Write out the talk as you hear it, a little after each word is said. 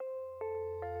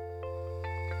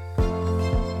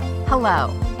Hello,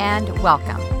 and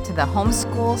welcome to the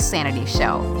Homeschool Sanity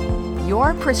Show,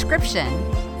 your prescription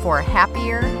for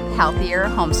happier, healthier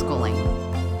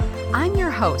homeschooling. I'm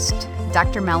your host,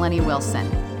 Dr. Melanie Wilson,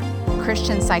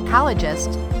 Christian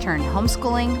psychologist turned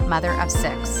homeschooling mother of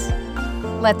 6.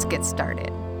 Let's get started.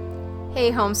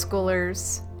 Hey,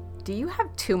 homeschoolers, do you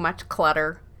have too much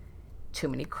clutter? Too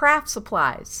many craft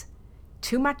supplies?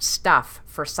 Too much stuff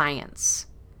for science?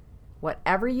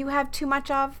 Whatever you have too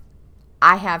much of,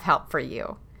 I have help for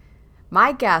you.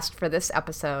 My guest for this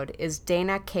episode is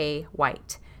Dana K.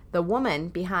 White, the woman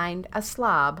behind A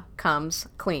Slob Comes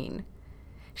Clean.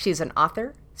 She's an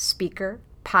author, speaker,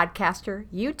 podcaster,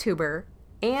 YouTuber,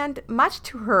 and much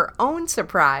to her own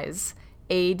surprise,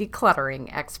 a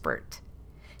decluttering expert.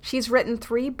 She's written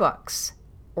 3 books,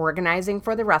 Organizing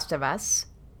for the Rest of Us,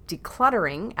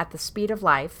 Decluttering at the Speed of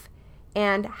Life,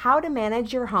 and How to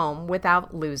Manage Your Home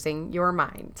Without Losing Your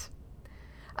Mind.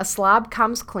 A Slob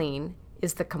Comes Clean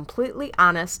is the completely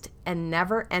honest and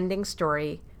never-ending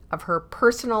story of her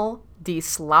personal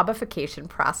deslobification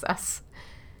process.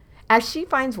 As she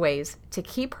finds ways to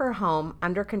keep her home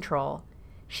under control,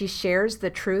 she shares the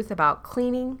truth about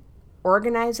cleaning,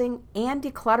 organizing, and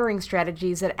decluttering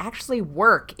strategies that actually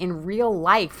work in real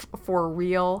life for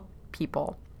real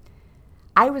people.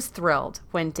 I was thrilled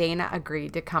when Dana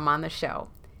agreed to come on the show.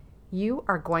 You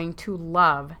are going to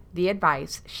love the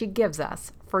advice she gives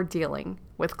us for dealing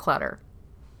with clutter.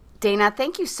 Dana,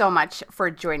 thank you so much for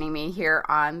joining me here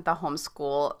on the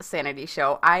Homeschool Sanity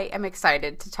Show. I am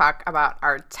excited to talk about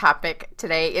our topic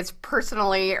today. It's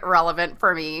personally relevant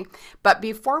for me. But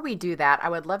before we do that, I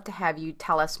would love to have you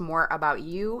tell us more about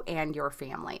you and your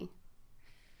family.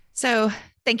 So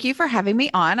thank you for having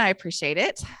me on. I appreciate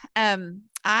it.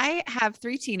 I have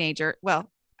 3 teenagers. Well,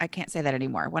 I can't say that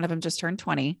anymore. One of them just turned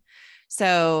 20.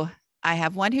 So I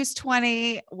have one who's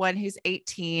 20, one who's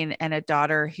 18, and a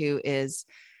daughter who is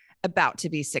about to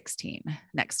be 16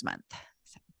 next month.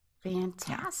 So,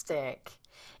 fantastic.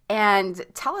 Yeah. And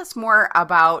tell us more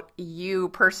about you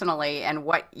personally and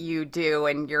what you do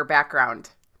and your background.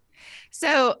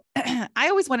 So I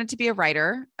always wanted to be a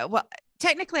writer. Well,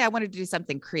 technically I wanted to do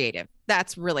something creative.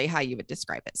 That's really how you would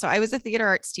describe it. So I was a theater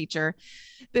arts teacher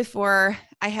before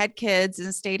I had kids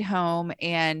and stayed home.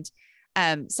 And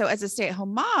so as a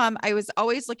stay-at-home mom, I was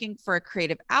always looking for a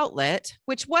creative outlet,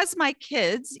 which was my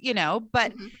kids,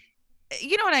 but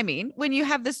you know what I mean? When you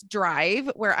have this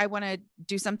drive where I want to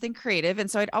do something creative.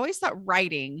 And so I'd always thought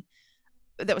writing,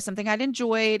 that was something I'd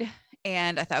enjoyed.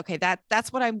 And I thought, okay,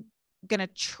 that's what I'm going to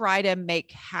try to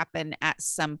make happen at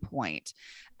some point.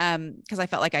 Cause I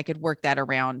felt like I could work that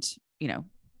around,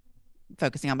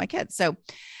 focusing on my kids. So,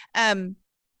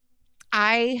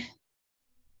 I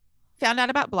found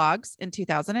out about blogs in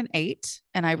 2008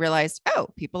 and I realized, oh,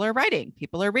 people are writing,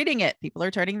 people are reading it, people are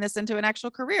turning this into an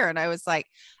actual career. And I was like,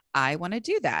 I want to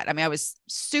do that. I mean, I was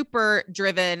super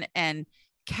driven and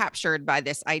captured by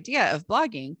this idea of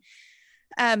blogging.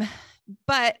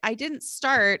 But I didn't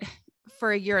start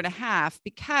for a year and a half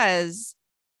because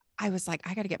I was like,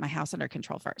 I got to get my house under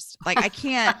control first. Like I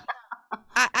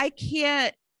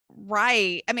can't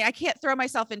write. I mean, I can't throw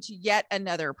myself into yet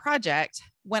another project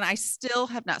when I still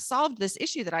have not solved this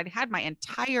issue that I'd had my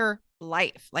entire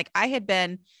life. Like I had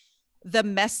been the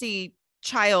messy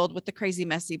child with the crazy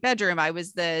messy bedroom. I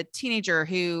was the teenager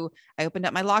who I opened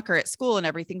up my locker at school and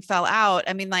everything fell out.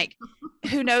 I mean, like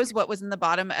who knows what was in the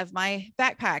bottom of my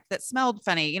backpack that smelled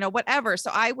funny, whatever.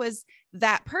 So I was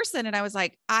that person. And I was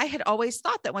like, I had always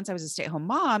thought that once I was a stay-at-home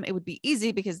mom, it would be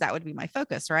easy because that would be my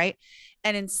focus. Right.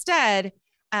 And instead,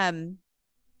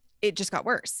 it just got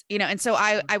worse, and so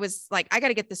I was like, I got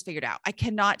to get this figured out. I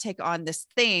cannot take on this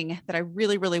thing that I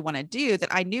really, really want to do that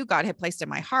I knew God had placed in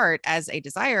my heart as a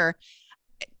desire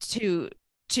to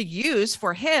use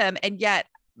for him. And yet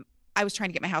I was trying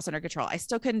to get my house under control. I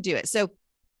still couldn't do it. So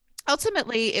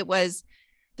ultimately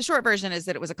the short version is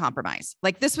that it was a compromise.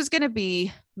 Like this was going to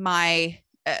be my,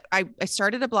 I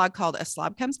started a blog called A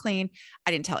Slob Comes Clean.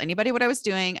 I didn't tell anybody what I was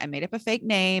doing. I made up a fake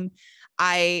name.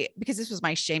 Because this was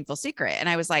my shameful secret. And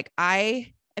I was like,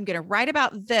 I am going to write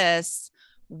about this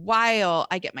while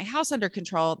I get my house under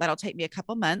control. That'll take me a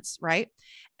couple months. Right.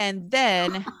 And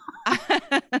then,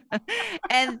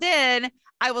 and then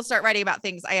I will start writing about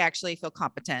things I actually feel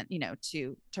competent,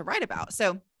 to write about.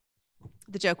 So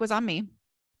the joke was on me.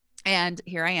 And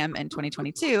here I am in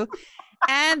 2022.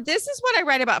 And this is what I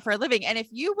write about for a living. And if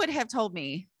you would have told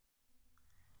me,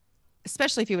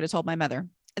 especially if you would have told my mother,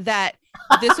 that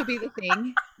this would be the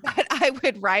thing that I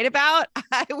would write about,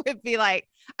 I would be like,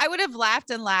 I would have laughed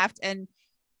and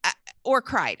or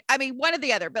cried. I mean, one or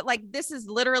the other, but like, this is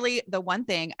literally the one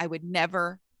thing I would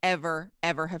never, ever,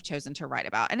 ever have chosen to write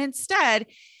about. And instead,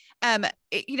 I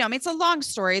mean, it's a long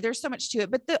story. There's so much to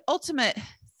it, but the ultimate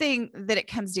thing that it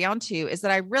comes down to is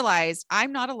that I realized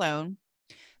I'm not alone.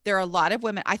 There are a lot of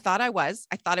women. I thought I was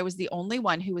the only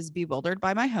one who was bewildered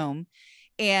by my home.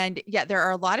 And yet there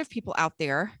are a lot of people out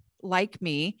there like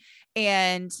me.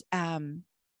 And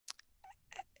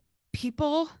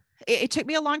it took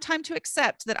me a long time to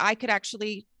accept that I could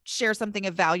actually share something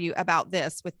of value about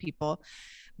this with people.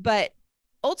 But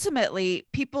ultimately,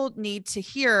 people need to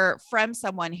hear from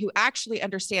someone who actually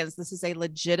understands this is a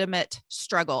legitimate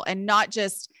struggle and not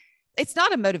just, it's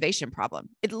not a motivation problem.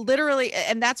 It literally,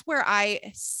 and that's where I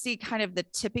see kind of the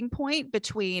tipping point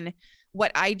between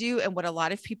what I do and what a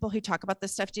lot of people who talk about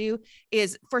this stuff do,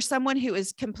 is for someone who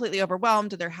is completely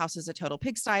overwhelmed, their house is a total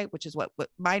pigsty, which is what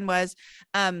mine was.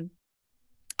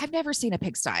 I've never seen a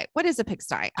pigsty. What is a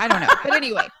pigsty? I don't know. But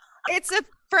anyway, it's a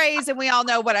phrase and we all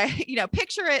know what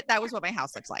picture it. That was what my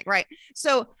house looks like. Right.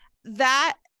 So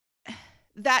that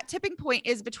tipping point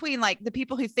is between like the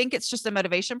people who think it's just a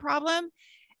motivation problem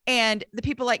and the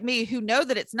people like me who know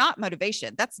that it's not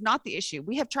motivation. That's not the issue.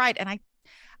 We have tried. And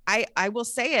I will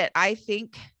say it. I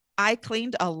think I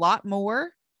cleaned a lot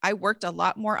more. I worked a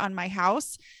lot more on my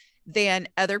house than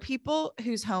other people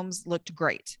whose homes looked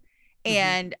great. Mm-hmm.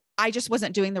 And I just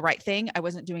wasn't doing the right thing. I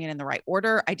wasn't doing it in the right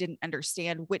order. I didn't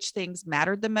understand which things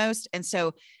mattered the most. And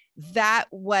so that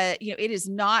was, it is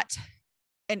not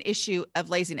an issue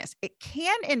of laziness. It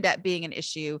can end up being an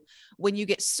issue when you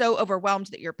get so overwhelmed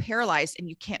that you're paralyzed and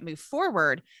you can't move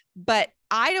forward. But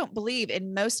I don't believe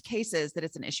in most cases that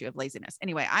it's an issue of laziness.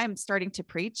 Anyway, I'm starting to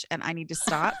preach and I need to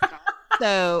stop.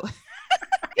 So,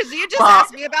 because you just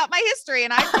asked me about my history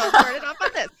and I started off on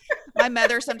this. My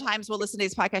mother sometimes will listen to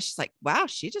these podcasts. She's like, wow,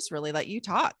 she just really let you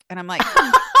talk. And I'm like,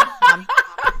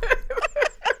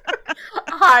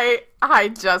 I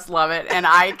just love it. And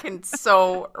I can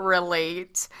so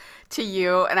relate to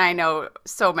you. And I know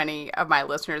so many of my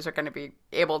listeners are going to be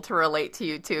able to relate to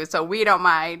you too. So we don't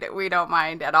mind. We don't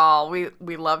mind at all. We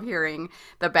love hearing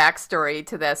the backstory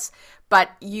to this. But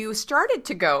you started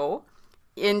to go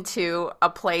into a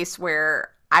place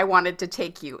where I wanted to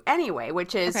take you anyway,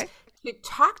 which is to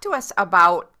talk to us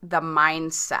about the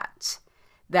mindset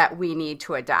that we need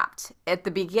to adopt. At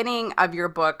the beginning of your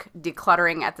book,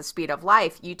 Decluttering at the Speed of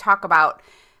Life, you talk about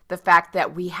the fact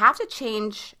that we have to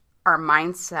change our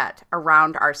mindset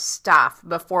around our stuff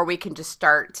before we can just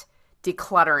start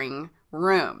decluttering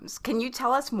rooms. Can you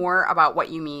tell us more about what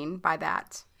you mean by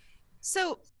that?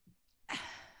 So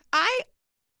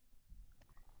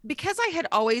because I had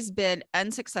always been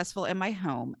unsuccessful in my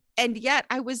home, and yet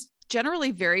I was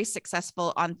generally very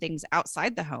successful on things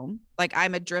outside the home. Like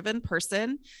I'm a driven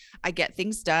person. I get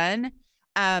things done.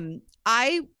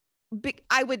 I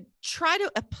would try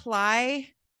to apply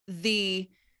the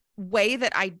way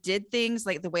that I did things,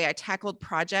 like the way I tackled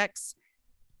projects,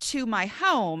 to my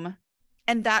home.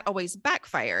 And that always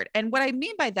backfired. And what I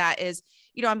mean by that is,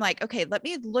 I'm like, okay, let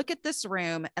me look at this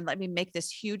room and let me make this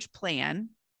huge plan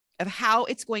of how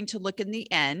it's going to look in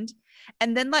the end.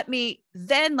 And then let me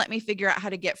figure out how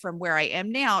to get from where I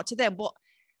am now to them. Well,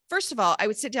 first of all, I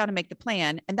would sit down and make the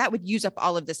plan, and that would use up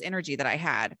all of this energy that I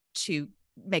had to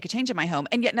make a change in my home.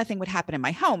 And yet nothing would happen in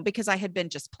my home because I had been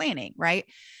just planning. Right.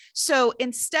 So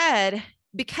instead,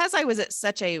 because I was at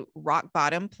such a rock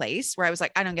bottom place where I was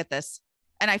like, I don't get this.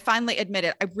 And I finally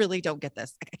admitted, I really don't get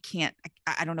this. I can't,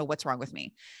 I don't know what's wrong with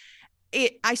me.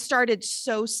 I started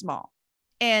so small.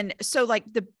 And so like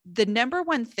the number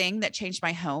one thing that changed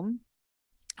my home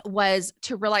was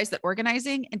to realize that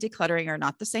organizing and decluttering are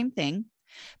not the same thing,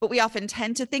 but we often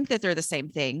tend to think that they're the same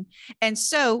thing. And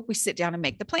so we sit down and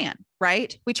make the plan,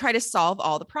 right? We try to solve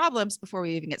all the problems before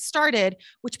we even get started,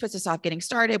 which puts us off getting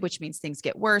started, which means things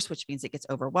get worse, which means it gets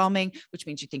overwhelming, which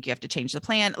means you think you have to change the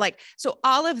plan. So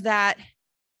all of that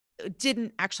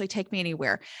didn't actually take me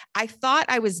anywhere. I thought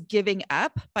I was giving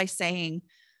up by saying,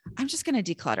 I'm just going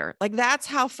to declutter. Like that's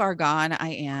how far gone I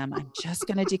am. I'm just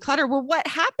going to declutter. Well, what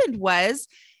happened was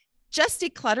just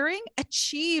decluttering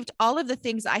achieved all of the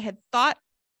things I had thought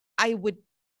I would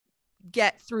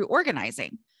get through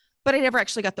organizing, but I never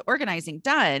actually got the organizing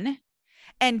done.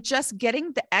 And just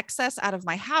getting the excess out of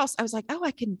my house, I was like, oh,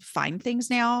 I can find things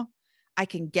now. I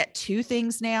can get to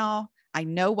things now. I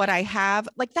know what I have.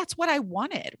 Like that's what I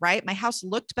wanted, right? My house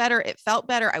looked better. It felt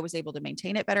better. I was able to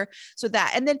maintain it better. So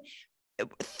that, and then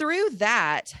through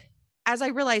that, as I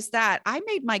realized that, I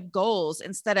made my goals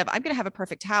instead of I'm going to have a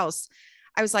perfect house.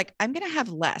 I was like, I'm going to have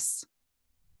less.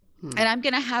 And I'm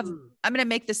going to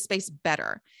make this space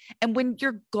better. And when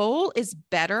your goal is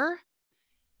better,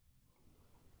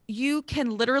 you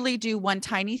can literally do one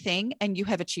tiny thing and you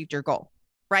have achieved your goal,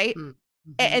 right?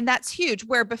 Mhm. And that's huge.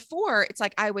 Where before it's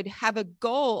like, I would have a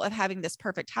goal of having this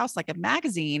perfect house, like a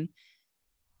magazine.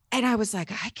 And I was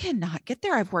like, I cannot get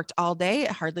there. I've worked all day.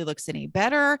 It hardly looks any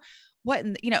better.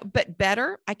 But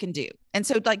better I can do. And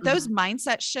so like those Mhm.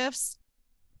 mindset shifts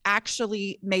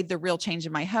actually made the real change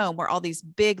in my home, where all these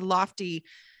big, lofty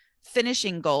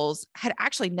finishing goals had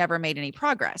actually never made any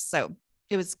progress. So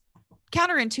it was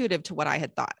counterintuitive to what I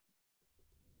had thought.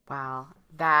 Wow,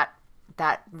 that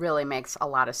really makes a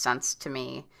lot of sense to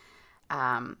me.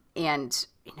 And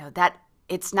that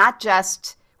it's not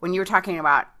just when you were talking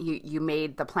about you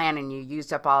made the plan and you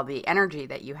used up all the energy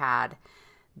that you had.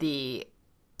 The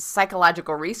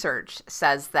psychological research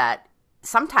says that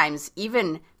sometimes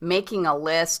even making a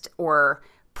list or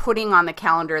putting on the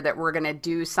calendar that we're going to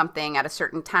do something at a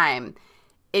certain time,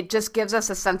 it just gives us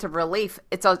a sense of relief.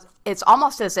 It's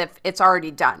almost as if it's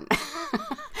already done.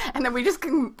 And then we just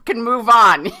can move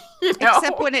on,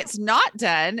 Except when it's not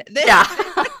done. Then, Yeah.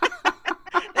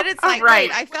 then it's like, Right.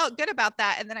 wait, I felt good about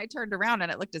that. And then I turned around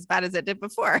and it looked as bad as it did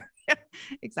before.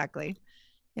 Exactly.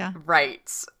 Yeah. Right.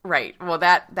 Well,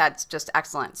 that's just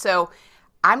excellent. So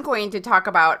I'm going to talk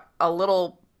about a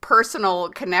little personal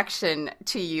connection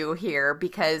to you here,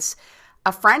 because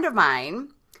a friend of mine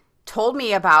told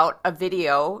me about a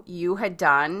video you had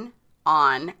done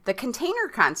on the container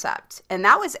concept. And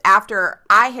that was after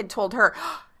I had told her,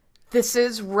 this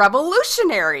is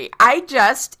revolutionary. I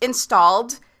just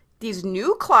installed these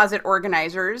new closet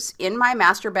organizers in my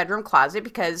master bedroom closet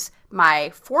because my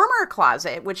former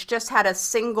closet, which just had a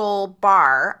single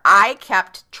bar, I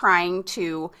kept trying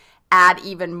to add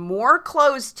even more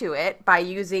clothes to it by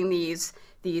using these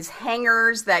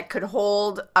hangers that could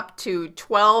hold up to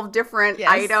 12 different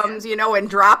items, and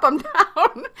drop them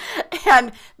down.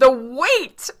 And the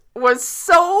weight was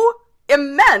so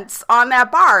immense on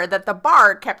that bar that the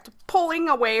bar kept pulling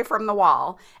away from the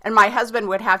wall. And my husband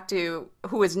would have to,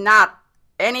 who is not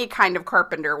any kind of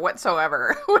carpenter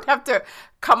whatsoever, would have to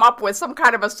come up with some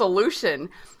kind of a solution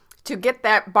to get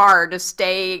that bar to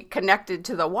stay connected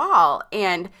to the wall.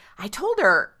 And I told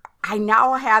her, I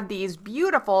now have these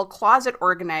beautiful closet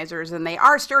organizers and they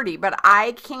are sturdy, but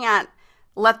I can't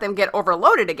let them get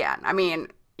overloaded again. I mean,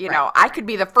 I could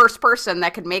be the first person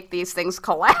that could make these things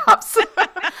collapse.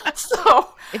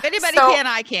 So if anybody can,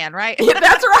 I can, right? Yeah,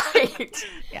 that's right.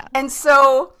 Yeah. And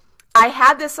so I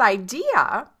had this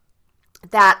idea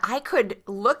that I could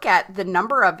look at the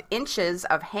number of inches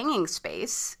of hanging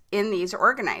space in these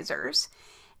organizers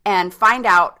and find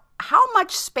out how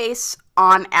much space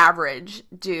on average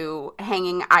do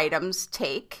hanging items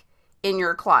take in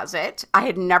your closet. I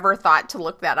had never thought to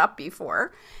look that up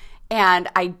before. And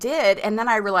I did. And then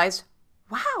I realized,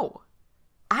 wow,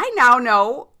 I now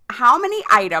know how many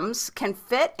items can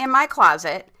fit in my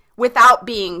closet without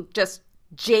being just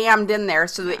jammed in there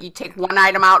so that you take one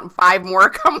item out and 5 more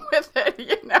come with it,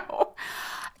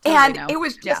 And it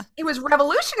was just, it was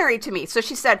revolutionary to me. So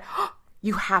she said, oh,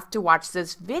 you have to watch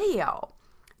this video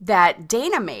that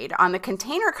Dana made on the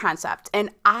container concept.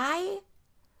 And I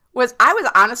was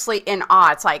honestly in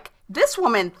awe. It's like, this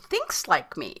woman thinks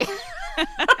like me.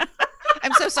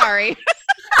 I'm so sorry.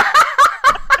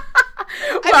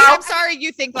 I'm sorry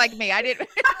you think like me. I didn't.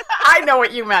 I know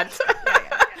what you meant.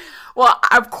 Yeah. Well,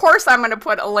 of course, I'm going to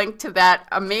put a link to that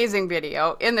amazing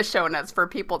video in the show notes for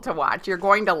people to watch. You're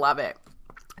going to love it.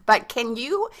 But can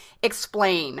you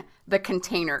explain the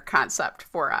container concept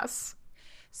for us?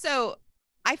 So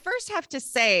I first have to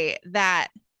say that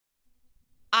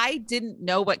I didn't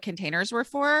know what containers were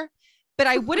for, but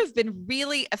I would have been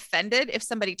really offended if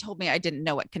somebody told me I didn't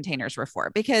know what containers were for,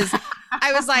 because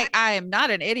I was like, I am not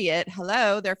an idiot.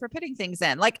 Hello, they're for putting things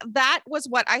in. Like, that was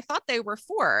what I thought they were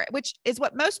for, which is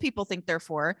what most people think they're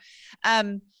for.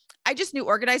 I just knew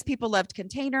organized people loved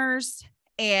containers,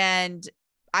 and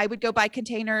I would go buy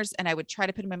containers and I would try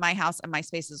to put them in my house, and my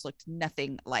spaces looked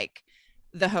nothing like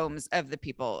the homes of the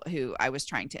people who I was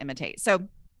trying to imitate. So,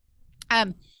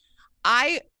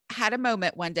 I had a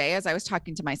moment one day as I was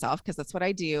talking to myself, because that's what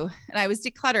I do. And I was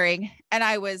decluttering and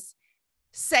I was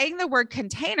saying the word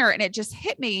container, and it just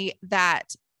hit me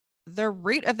that the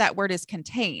root of that word is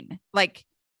contain. And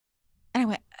I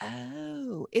went,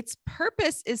 oh, its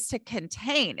purpose is to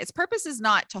contain. Its purpose is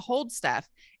not to hold stuff.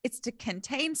 It's to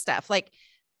contain stuff. Like,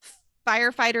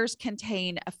 firefighters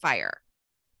contain a fire.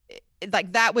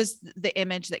 Like, that was the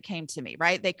image that came to me,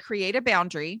 right? They create a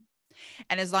boundary.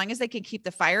 And as long as they can keep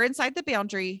the fire inside the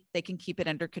boundary, they can keep it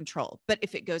under control. But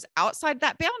if it goes outside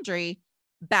that boundary,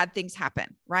 bad things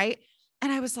happen, right?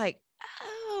 And I was like,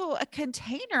 oh, a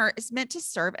container is meant to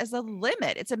serve as a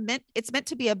limit. It's meant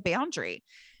to be a boundary.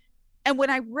 And when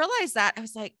I realized that, I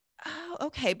was like, oh,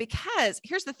 okay, because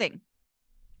here's the thing.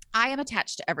 I am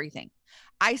attached to everything.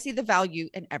 I see the value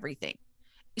in everything.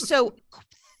 So,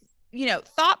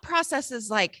 thought processes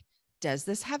like, does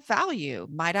this have value?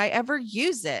 Might I ever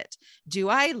use it? Do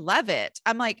I love it?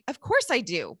 I'm like, of course I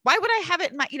do. Why would I have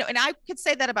it in my, and I could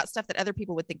say that about stuff that other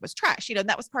people would think was trash, and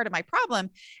that was part of my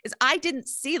problem is I didn't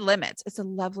see limits. It's a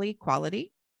lovely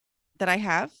quality that I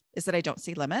have, is that I don't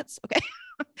see limits. Okay.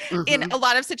 In a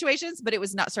lot of situations, but it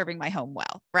was not serving my home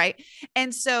well. Right.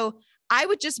 And so I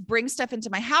would just bring stuff into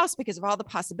my house because of all the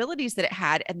possibilities that it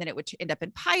had. And then it would end up in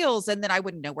piles, and then I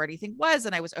wouldn't know where anything was.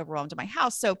 And I was overwhelmed in my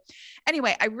house. So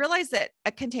anyway, I realized that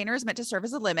a container is meant to serve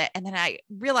as a limit. And then I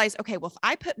realized, okay, well, if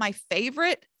I put my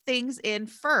favorite things in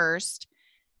first,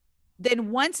 then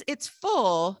once it's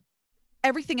full,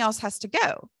 everything else has to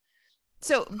go.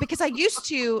 So because I used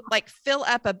to like fill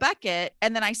up a bucket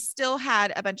and then I still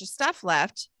had a bunch of stuff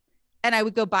left, and I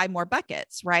would go buy more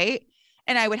buckets. Right.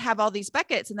 And I would have all these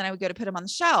buckets, and then I would go to put them on the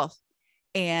shelf,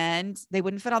 and they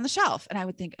wouldn't fit on the shelf. And I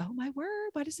would think, oh my word,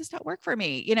 why does this not work for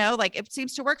me? Like it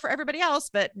seems to work for everybody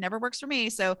else, but never works for me.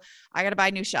 So I got to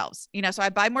buy new shelves, so I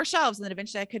buy more shelves, and then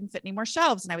eventually I couldn't fit any more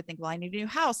shelves. And I would think, well, I need a new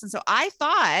house. And so I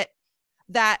thought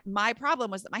that my problem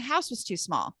was that my house was too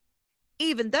small,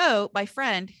 even though my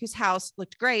friend whose house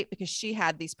looked great because she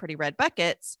had these pretty red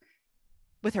buckets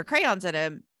with her crayons in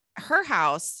them, her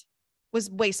house was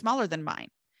way smaller than mine.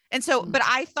 And so, but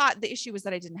I thought the issue was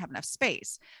that I didn't have enough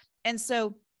space. And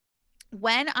so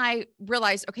when I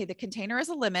realized, okay, the container is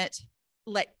a limit,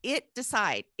 let it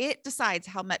decide. It decides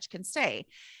how much can stay.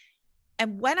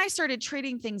 And when I started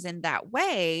treating things in that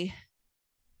way,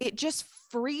 it just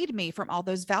freed me from all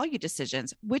those value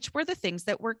decisions, which were the things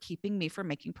that were keeping me from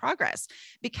making progress,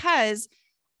 because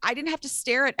I didn't have to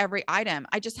stare at every item.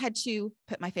 I just had to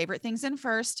put my favorite things in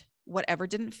first. Whatever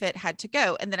didn't fit had to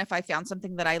go. And then if I found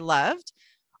something that I loved,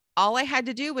 all I had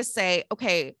to do was say,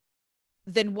 okay,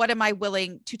 then what am I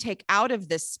willing to take out of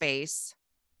this space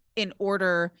in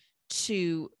order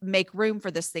to make room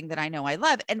for this thing that I know I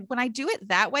love? And when I do it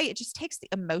that way, it just takes the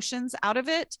emotions out of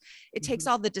it. It takes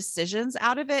all the decisions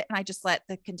out of it. And I just let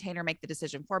the container make the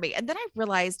decision for me. And then I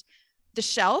realized the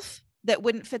shelf that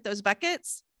wouldn't fit those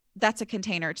buckets, that's a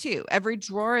container too. Every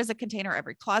drawer is a container.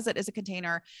 Every closet is a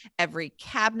container, every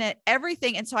cabinet,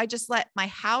 everything. And so I just let my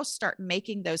house start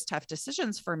making those tough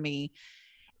decisions for me.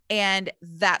 And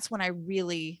that's when I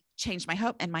really changed my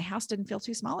home, and my house didn't feel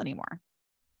too small anymore.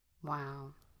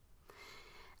 Wow.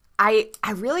 I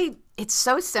really, it's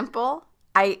so simple.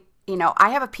 I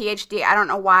have a PhD. I don't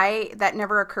know why that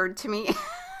never occurred to me.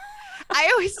 I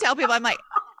always tell people, I'm like,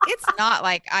 it's not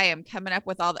like I am coming up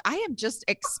with I am just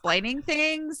explaining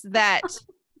things that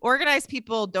organized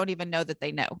people don't even know that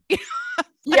they know.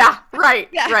 Yeah, right,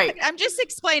 yeah, right. I'm just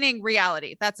explaining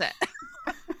reality. That's it.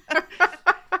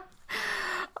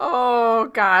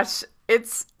 Oh gosh.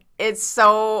 It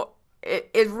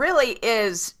really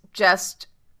is just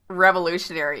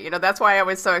revolutionary. That's why I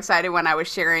was so excited when I was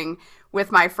sharing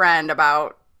with my friend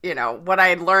about, what I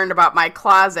had learned about my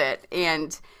closet.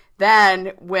 And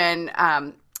then when,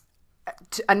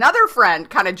 another friend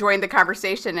kind of joined the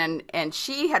conversation, and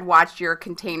she had watched your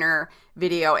container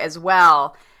video as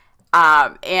well.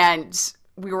 And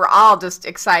we were all just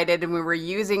excited, and we were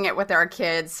using it with our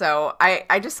kids. So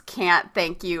I just can't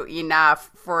thank you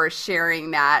enough for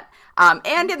sharing that.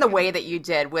 And in the way that you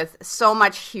did, with so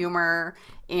much humor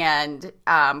and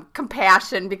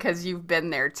compassion, because you've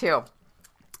been there too.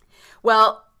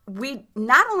 Well, we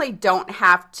not only don't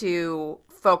have to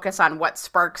focus on what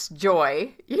sparks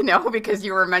joy, because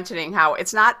you were mentioning how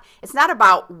it's not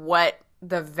about what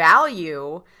the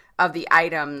value of the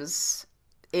items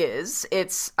is.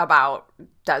 It's about,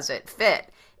 does it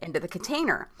fit into the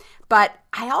container? But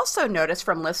I also noticed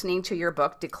from listening to your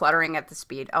book, Decluttering at the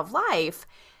Speed of Life,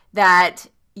 that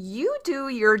you do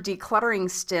your decluttering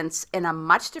stints in a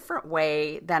much different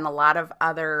way than a lot of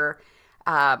other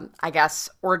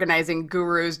organizing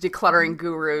gurus, decluttering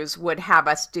gurus would have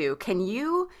us do. Can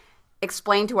you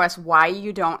explain to us why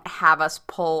you don't have us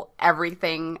pull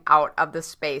everything out of the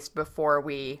space before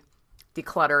we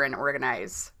declutter and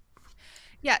organize?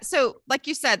 Yeah. So like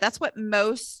you said, that's what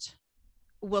most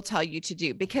will tell you to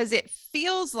do, because it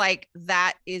feels like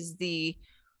that is the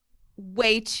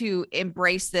way to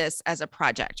embrace this as a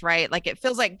project, right? Like it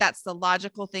feels like that's the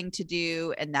logical thing to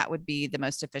do, and that would be the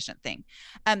most efficient thing.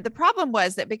 The problem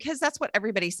was that because that's what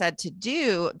everybody said to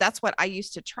do, that's what I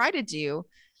used to try to do.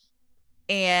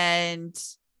 And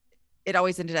it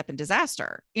always ended up in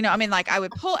disaster. Like I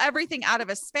would pull everything out of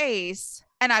a space,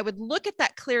 and I would look at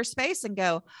that clear space and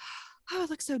go, oh, it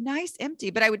looks so nice, empty.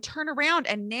 But I would turn around,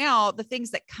 and now the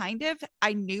things that kind of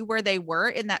I knew where they were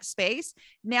in that space,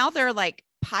 now they're like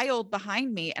piled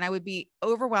behind me and I would be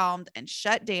overwhelmed and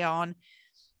shut down.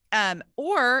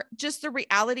 Or just the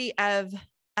reality of,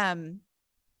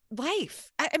 life.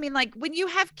 I mean, like when you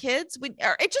have kids,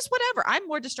 or it just whatever, I'm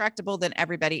more distractible than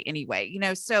everybody anyway,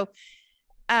 so,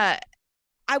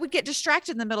 I would get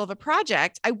distracted in the middle of a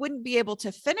project. I wouldn't be able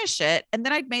to finish it. And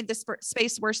then I'd made this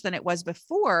space worse than it was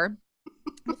before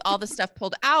with all the stuff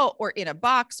pulled out or in a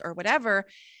box or whatever.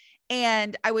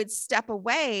 And I would step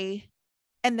away,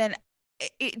 and then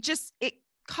it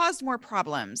caused more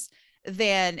problems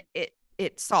than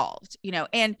it solved,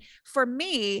 and for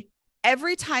me,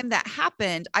 every time that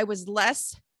happened, I was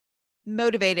less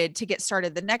motivated to get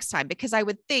started the next time, because I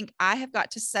would think I have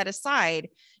got to set aside,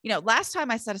 last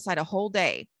time I set aside a whole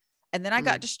day and then I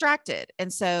got distracted.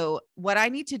 And so what I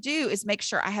need to do is make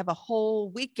sure I have a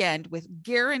whole weekend with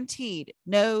guaranteed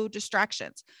no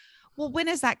distractions. Well, when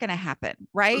is that going to happen?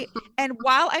 Right. And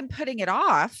while I'm putting it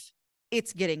off,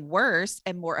 it's getting worse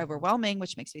and more overwhelming,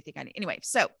 which makes me think anyway.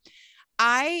 So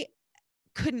I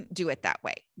couldn't do it that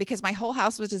way because my whole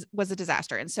house was a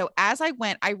disaster. And so as I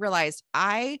went, I realized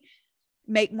I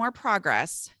make more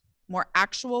progress, more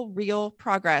actual real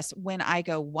progress when I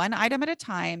go one item at a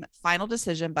time, final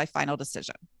decision by final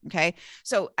decision. Okay.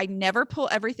 So I never pull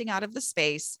everything out of the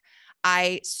space.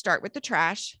 I start with the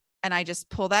trash and I just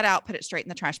pull that out, put it straight in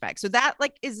the trash bag. So that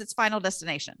is its final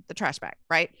destination, the trash bag.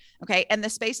 Right. Okay. And the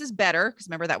space is better because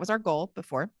remember that was our goal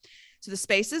before. So the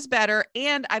space is better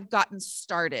and I've gotten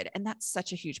started. And that's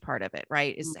such a huge part of it,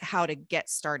 right? Is how to get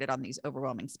started on these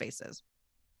overwhelming spaces.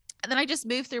 And then I just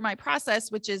move through my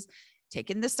process, which is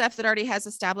taking the stuff that already has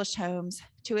established homes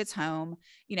to its home,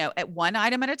 at one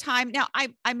item at a time. Now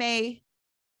I may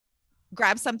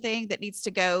grab something that needs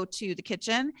to go to the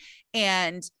kitchen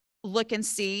and look and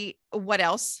see what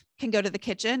else can go to the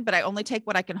kitchen, but I only take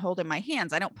what I can hold in my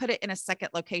hands. I don't put it in a second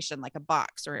location, like a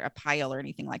box or a pile or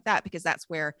anything like that, because that's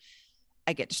where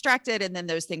I get distracted. And then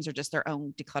those things are just their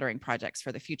own decluttering projects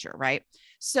for the future. Right.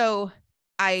 So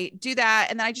I do that.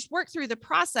 And then I just work through the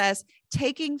process,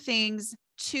 taking things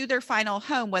to their final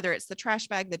home, whether it's the trash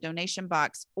bag, the donation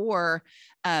box, or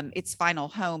its final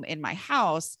home in my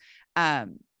house,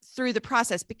 through the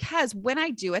process. Because when I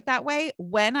do it that way,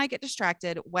 when I get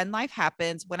distracted, when life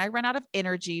happens, when I run out of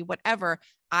energy, whatever,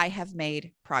 I have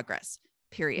made progress,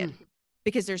 period.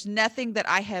 Because there's nothing that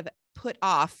I have put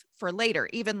off for later,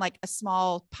 even like a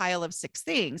small pile of 6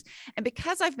 things. And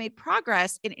because I've made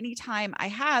progress in any time I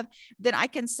have, then I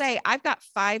can say, I've got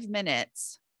 5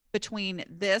 minutes between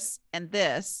this and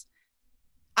this.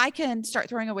 I can start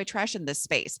throwing away trash in this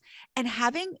space. And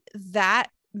having that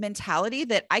mentality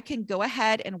that I can go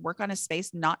ahead and work on a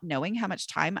space, not knowing how much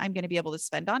time I'm going to be able to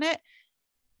spend on it,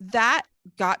 that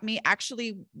got me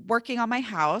actually working on my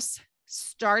house,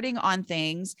 starting on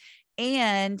things.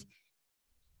 And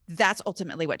that's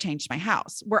ultimately what changed my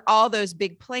house, where all those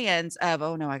big plans of,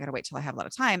 oh no, I got to wait till I have a lot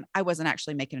of time, I wasn't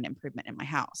actually making an improvement in my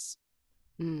house.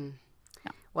 No.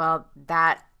 Well,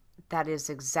 that is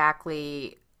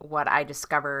exactly what I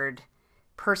discovered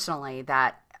personally,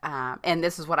 that, and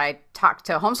this is what I talk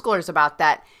to homeschoolers about,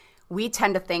 that we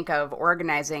tend to think of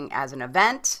organizing as an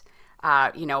event.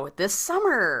 This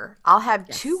summer I'll have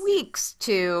 2 weeks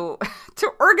to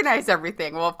organize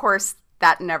everything. Well, of course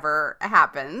that never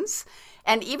happens.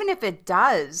 And even if it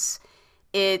does,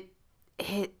 it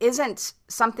isn't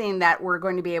something that we're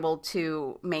going to be able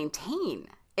to maintain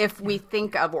if we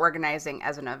think of organizing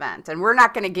as an event. And we're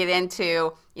not going to get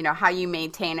into, how you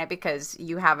maintain it, because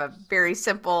you have a very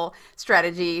simple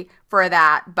strategy for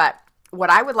that. But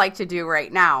what I would like to do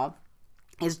right now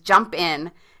is jump in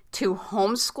to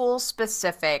homeschool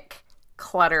specific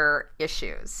clutter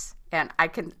issues. And I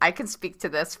can speak to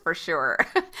this for sure.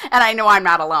 And I know I'm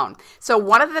not alone. So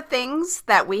one of the things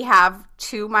that we have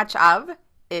too much of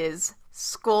is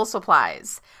school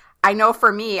supplies. I know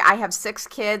for me, I have 6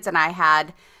 kids, and I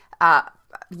had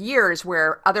years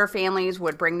where other families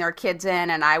would bring their kids in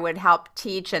and I would help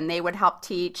teach and they would help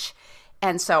teach.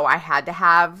 And so I had to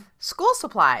have school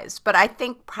supplies. But I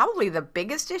think probably the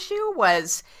biggest issue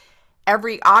was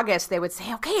every August they would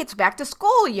say, okay, it's back to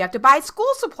school. You have to buy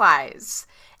school supplies.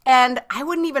 And I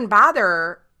wouldn't even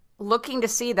bother looking to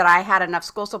see that I had enough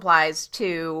school supplies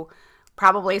to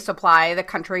probably supply the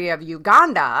country of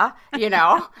Uganda,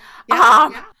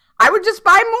 I would just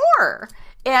buy more.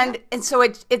 And so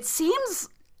it seems,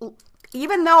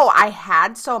 even though I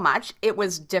had so much, it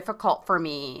was difficult for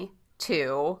me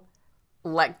to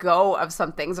let go of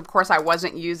some things. Of course, I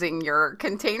wasn't using your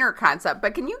container concept,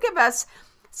 but can you give us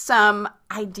some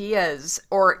ideas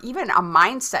or even a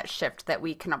mindset shift that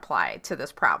we can apply to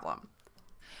this problem?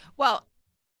 Well,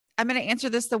 I'm going to answer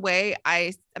this I'm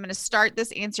going to start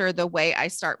this answer the way I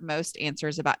start most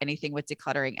answers about anything with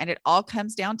decluttering. And it all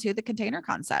comes down to the container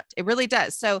concept. It really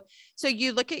does. So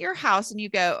you look at your house and you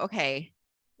go, okay,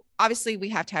 obviously we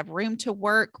have to have room to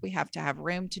work. We have to have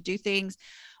room to do things.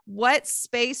 What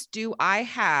space do I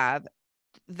have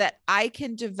that I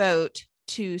can devote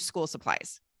to school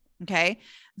supplies? Okay.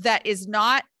 That is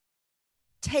not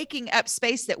taking up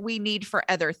space that we need for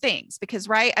other things. Because,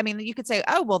 right, I mean, you could say,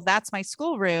 oh, well, that's my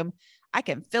schoolroom. I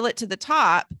can fill it to the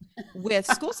top with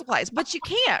school supplies, but you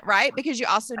can't, right? Because you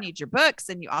also need your books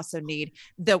and you also need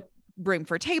the room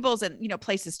for tables and,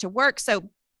 places to work. So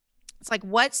it's like,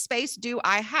 what space do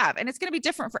I have? And it's going to be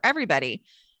different for everybody,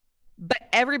 but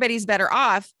everybody's better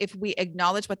off if we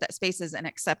acknowledge what that space is and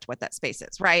accept what that space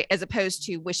is, right? As opposed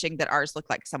to wishing that ours look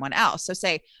like someone else. So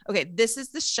say, okay, this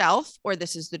is the shelf, or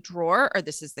this is the drawer, or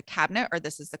this is the cabinet, or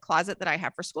this is the closet that I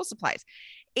have for school supplies.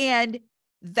 And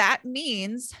that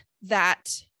means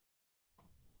that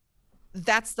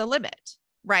that's the limit,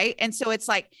 right? And so it's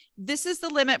like, this is the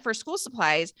limit for school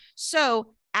supplies.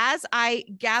 So as I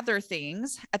gather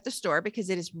things at the store,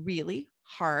 because it is really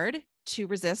hard to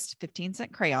resist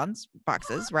 15-cent crayons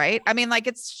boxes, right? I mean, like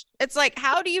it's like,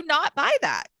 how do you not buy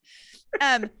that?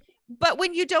 But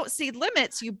when you don't see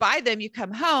limits, you buy them, you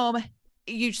come home,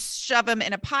 you shove them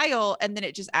in a pile, and then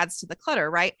it just adds to the clutter,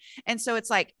 right? And so it's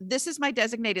like, this is my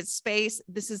designated space.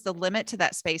 This is the limit to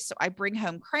that space. So I bring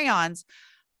home crayons.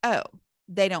 Oh,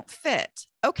 they don't fit.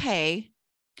 Okay.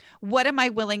 What am I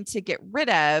willing to get rid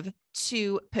of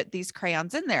to put these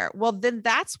crayons in there? Well, then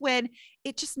that's when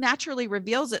it just naturally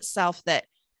reveals itself that,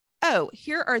 oh,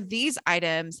 here are these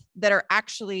items that are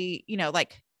actually,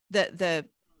 like the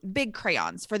big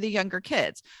crayons for the younger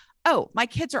kids. Oh, my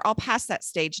kids are all past that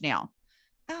stage now.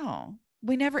 Oh,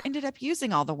 we never ended up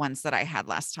using all the ones that I had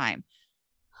last time.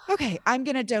 Okay, I'm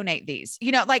going to donate these.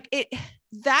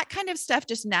 That kind of stuff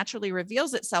just naturally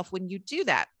reveals itself when you do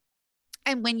that.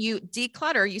 And when you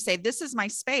declutter, you say, this is my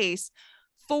space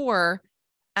for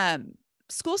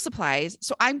school supplies.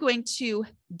 So I'm going to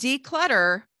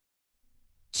declutter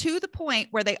to the point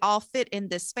where they all fit in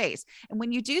this space. And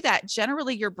when you do that,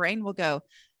 generally your brain will go,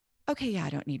 okay, yeah, I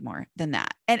don't need more than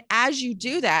that. And as you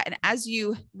do that, and as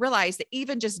you realize that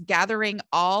even just gathering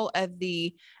all of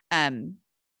the,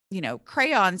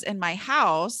 crayons in my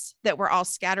house that were all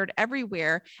scattered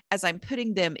everywhere, as I'm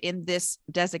putting them in this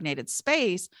designated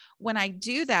space, when I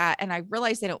do that and I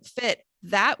realize they don't fit,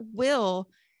 that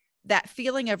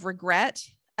feeling of regret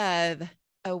of,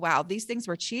 oh, wow, these things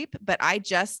were cheap, but I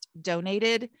just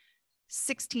donated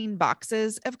 16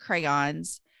 boxes of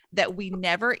crayons that we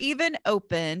never even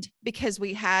opened because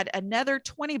we had another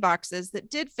 20 boxes that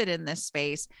did fit in this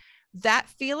space. That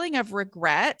feeling of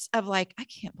regret of like, I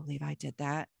can't believe I did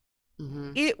that.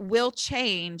 Mm-hmm. It will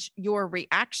change your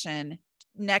reaction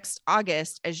next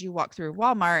August as you walk through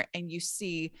Walmart and you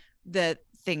see the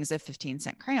things of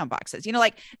 15-cent crayon boxes,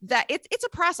 like that. It's a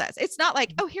process. It's not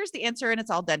like, oh, here's the answer and it's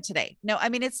all done today. No, I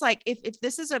mean, it's like, if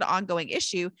this is an ongoing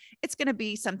issue, it's going to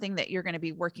be something that you're going to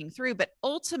be working through, but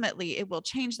ultimately it will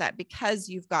change that because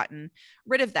you've gotten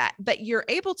rid of that. But you're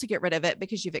able to get rid of it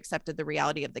because you've accepted the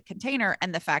reality of the container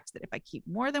and the fact that if I keep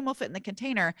more than will fit in the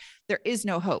container, there is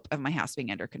no hope of my house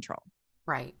being under control.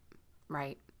 Right.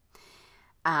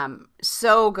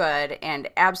 So good. And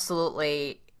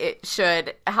absolutely, it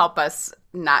should help us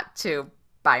not to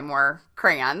buy more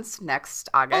crayons next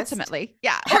August. Ultimately.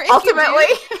 Yeah. Ultimately.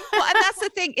 Well, and that's the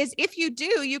thing is, if you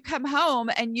do, you come home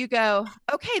and you go,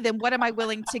 okay, then what am I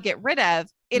willing to get rid of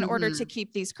in order to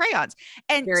keep these crayons?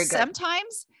 And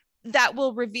sometimes that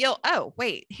will reveal, oh,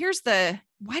 wait,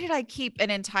 why did I keep an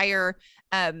entire,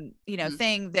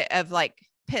 thing of like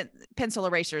pencil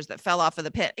erasers that fell off of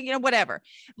the pen, whatever.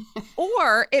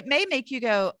 Or it may make you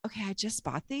go, okay, I just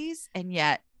bought these and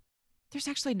yet there's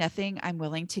actually nothing I'm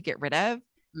willing to get rid of.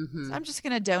 Mm-hmm. So I'm just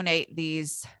going to donate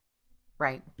these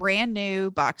brand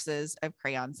new boxes of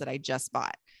crayons that I just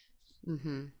bought.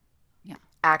 Mm-hmm. Yeah.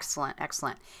 Excellent.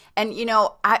 And,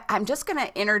 I'm just going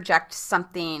to interject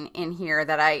something in here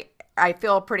that I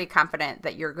feel pretty confident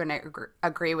that you're going to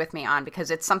agree with me on,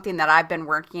 because it's something that I've been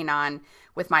working on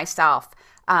with myself.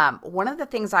 One of the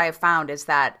things I have found is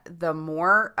that the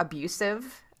more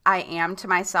abusive I am to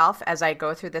myself as I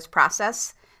go through this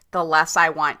process, the less I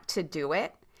want to do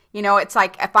it. It's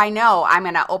like, if I know I'm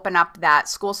going to open up that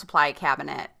school supply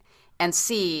cabinet and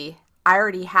see I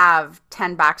already have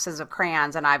 10 boxes of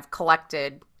crayons and I've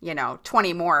collected,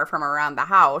 20 more from around the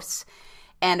house.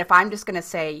 And if I'm just going to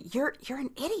say, you're an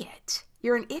idiot,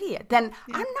 then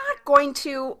I'm not going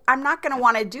to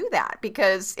want to do that,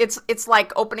 because it's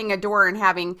like opening a door and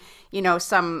having,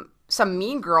 some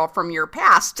mean girl from your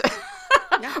past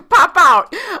pop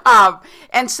out.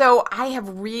 And so I have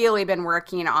really been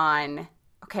working on,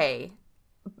 okay,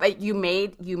 but you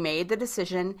made the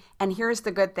decision, and here's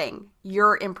the good thing.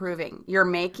 You're improving. You're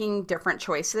making different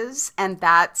choices, and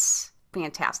that's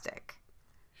fantastic.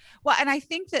 Well, and I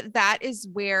think that is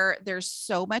where there's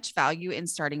so much value in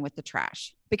starting with the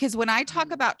trash. Because when I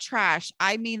talk about trash,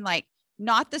 I mean like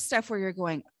not the stuff where you're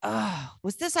going, oh,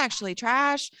 was this actually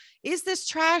trash? Is this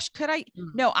trash?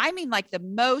 No, I mean like the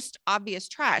most obvious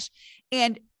trash.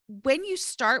 And when you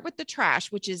start with the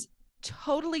trash, which is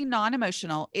totally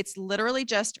non-emotional, it's literally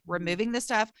just removing the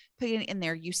stuff, putting it in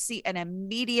there, you see an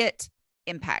immediate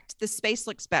impact. The space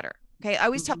looks better. Okay. I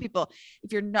always tell people,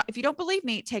 if you don't believe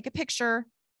me, take a picture,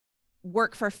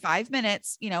 work for 5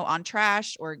 minutes, on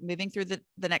trash or moving through the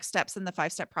next steps in the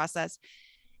 5-step process,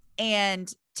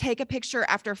 and take a picture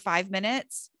after 5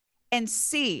 minutes and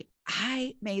see,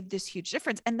 I made this huge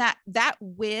difference. And that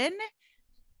win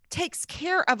takes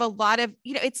care of a lot of,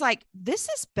 it's like, this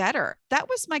is better. That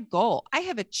was my goal. I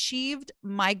have achieved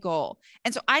my goal.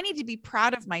 And so I need to be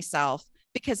proud of myself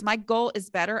because my goal is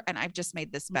better and I've just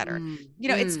made this better.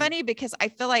 It's funny because I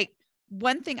feel like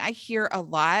one thing I hear a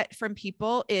lot from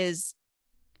people is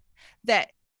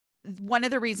that one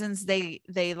of the reasons they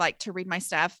like to read my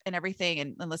stuff and everything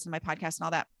and listen to my podcast and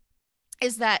all that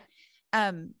is that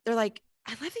they're like,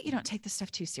 I love that you don't take this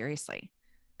stuff too seriously.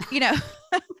 And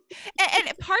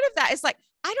part of that is like,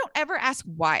 I don't ever ask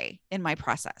why in my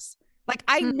process. Like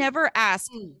I never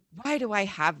ask, why do I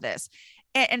have this?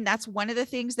 And that's one of the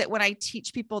things that when I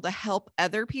teach people to help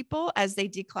other people as they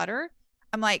declutter,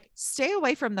 I'm like, stay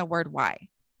away from the word why.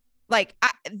 Like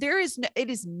it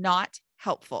is not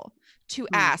helpful to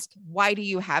ask, why do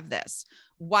you have this?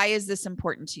 Why is this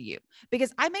important to you?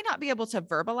 Because I may not be able to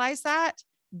verbalize that,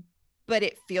 but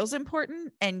it feels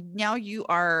important. And now you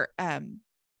are,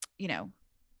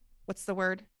 what's the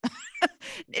word?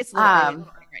 It's literally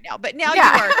right now, but now you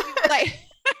are like,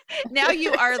 now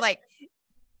you are like,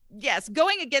 yes,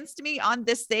 going against me on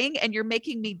this thing. And you're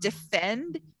making me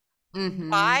defend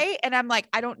why. And I'm like,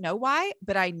 I don't know why,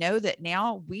 but I know that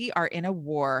now we are in a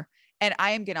war and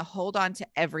I am going to hold on to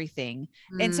everything.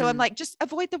 And so I'm like, just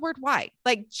avoid the word why,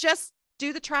 like just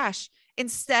do the trash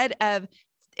instead of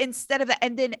that.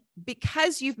 And then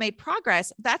because you've made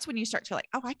progress, that's when you start to like,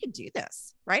 oh, I can do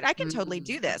this, right? I can totally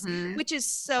do this, which is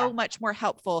so much more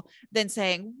helpful than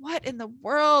saying, what in the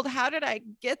world? How did I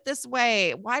get this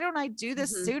way? Why don't I do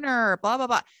this sooner? Blah, blah,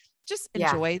 blah. Just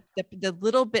enjoy the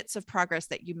little bits of progress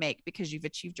that you make because you've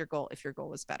achieved your goal if your goal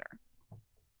was better.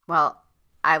 Well,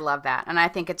 I love that. And I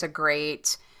think it's a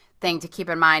great thing to keep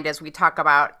in mind as we talk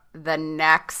about the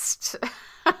next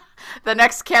the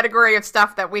next category of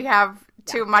stuff that we have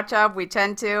too much of, we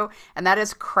tend to, and that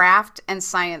is craft and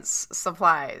science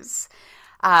supplies.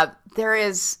 There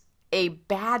is a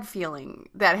bad feeling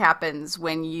that happens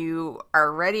when you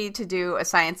are ready to do a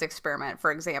science experiment,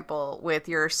 for example, with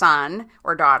your son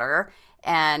or daughter,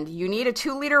 and you need a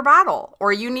 2-liter bottle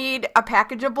or you need a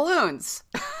package of balloons.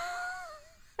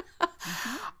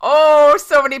 Oh,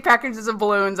 so many packages of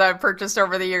balloons I've purchased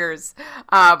over the years.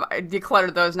 I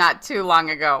decluttered those not too long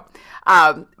ago.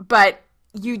 But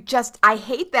I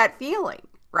hate that feeling,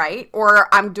 right?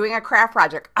 Or I'm doing a craft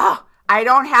project. Oh, I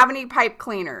don't have any pipe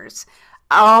cleaners.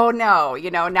 Oh no,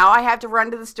 now I have to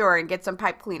run to the store and get some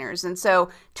pipe cleaners. And so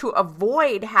to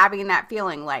avoid having that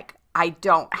feeling like I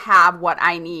don't have what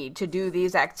I need to do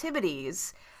these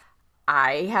activities,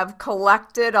 I have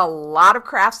collected a lot of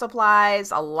craft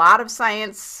supplies, a lot of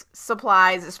science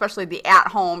supplies, especially the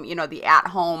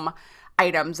at-home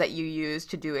items that you use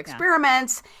to do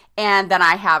experiments. And then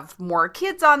I have more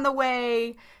kids on the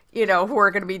way, who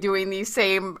are going to be doing these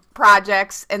same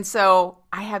projects. And so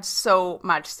I have so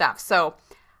much stuff. So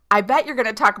I bet you're going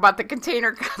to talk about the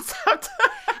container concept,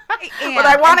 but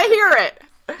I want to hear it.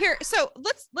 Here, so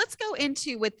let's go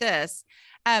into with this.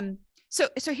 So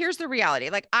here's the reality.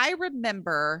 Like I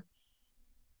remember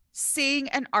seeing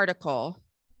an article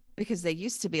because they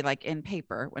used to be like in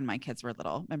paper when my kids were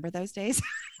little. Remember those days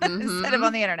instead of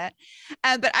on the internet.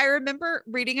 But I remember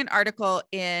reading an article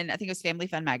in, I think it was Family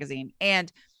Fun magazine,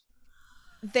 and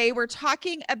they were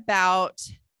talking about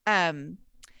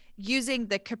using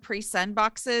the Capri Sun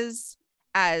boxes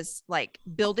as like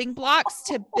building blocks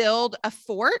to build a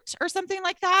fort or something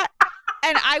like that.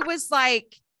 And I was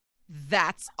like,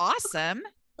 that's awesome.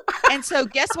 And so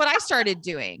guess what I started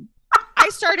doing? I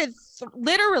started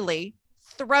literally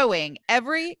throwing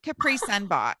every Capri Sun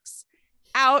box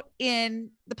out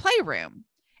in the playroom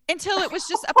until it was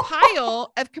just a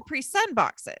pile of Capri Sun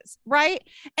boxes. Right.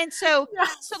 And so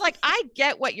like, I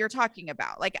get what you're talking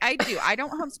about. Like I do, I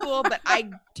don't homeschool, but I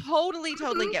totally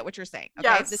get what you're saying. Okay.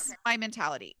 Yes. This is my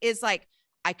mentality is like,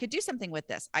 I could do something with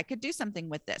this. I could do something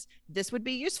with this. This would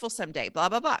be useful someday, blah,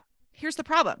 blah, blah. Here's the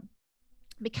problem.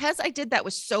 Because I did that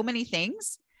with so many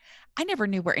things, I never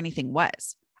knew where anything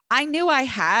was. I knew I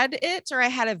had it, or I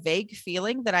had a vague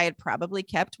feeling that I had probably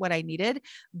kept what I needed,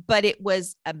 but it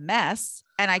was a mess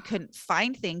and I couldn't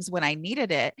find things when I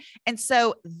needed it. And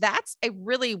so that's a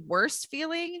really worse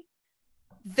feeling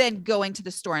than going to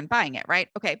the store and buying it, right?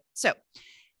 Okay. So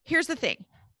here's the thing.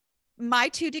 My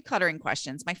two decluttering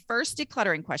questions. My first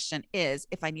decluttering question is,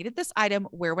 if I needed this item,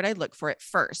 where would I look for it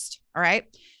first? All right.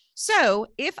 So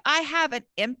if I have an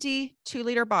empty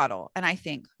 2-liter bottle and I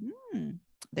think,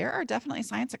 there are definitely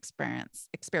science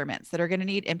experiments that are going to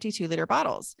need empty 2-liter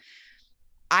bottles,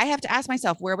 I have to ask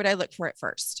myself, where would I look for it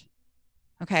first?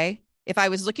 Okay. If I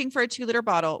was looking for a 2-liter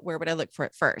bottle, where would I look for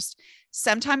it first?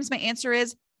 Sometimes my answer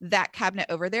is that cabinet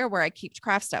over there where I keep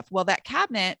craft stuff. Well, that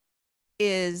cabinet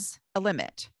is a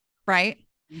limit, right?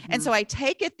 Mm-hmm. And so I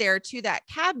take it there to that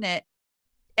cabinet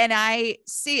and I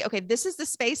see, okay, this is the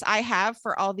space I have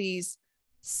for all these.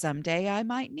 Someday I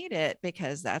might need it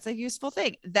because that's a useful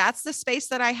thing. That's the space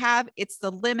that I have. It's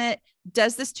the limit.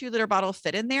 Does this 2-liter bottle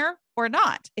fit in there or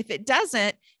not? If it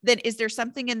doesn't, then is there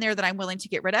something in there that I'm willing to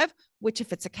get rid of? Which,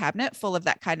 if it's a cabinet full of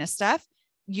that kind of stuff,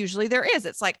 usually there is.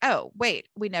 It's like, oh, wait,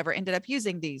 we never ended up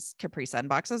using these Capri Sun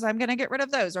boxes. I'm going to get rid of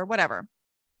those or whatever.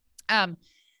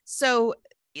 So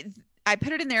I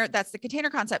put it in there. That's the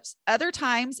container concepts. Other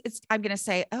times I'm going to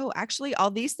say, oh, actually all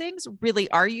these things really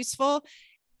are useful.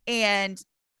 And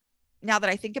now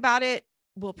that I think about it,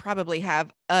 we'll probably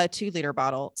have a 2-liter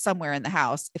bottle somewhere in the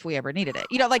house if we ever needed it,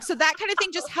 so that kind of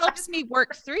thing just helps me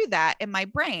work through that in my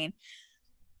brain.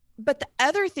 But the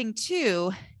other thing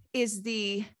too is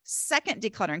the second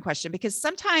decluttering question, because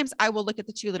sometimes I will look at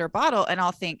the 2-liter bottle and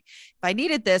I'll think, if I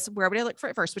needed this, where would I look for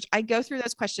it first? Which I go through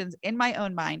those questions in my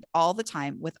own mind all the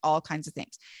time with all kinds of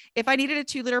things. If I needed a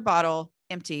 2-liter bottle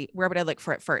empty, where would I look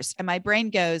for it first? And my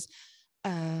brain goes,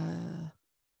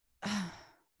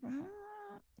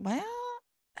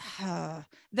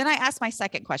 then I ask my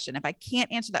second question. If I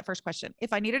can't answer that first question,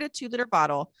 if I needed a 2-liter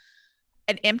bottle,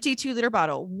 an empty 2-liter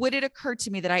bottle, would it occur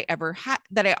to me that I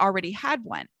already had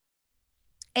one?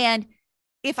 And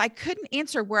if I couldn't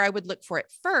answer where I would look for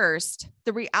it first,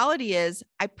 the reality is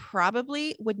I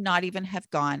probably would not even have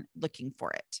gone looking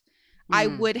for it. I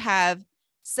would have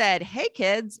said, hey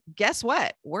kids, guess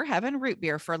what? We're having root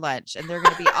beer for lunch. And they're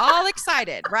going to be all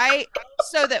excited, right?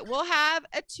 So that we'll have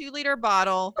a 2-liter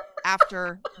bottle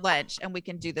after lunch and we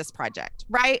can do this project,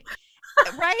 right?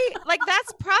 Right? Like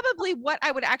that's probably what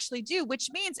I would actually do, which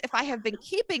means if I have been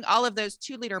keeping all of those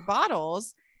 2-liter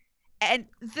bottles and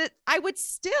that I would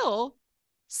still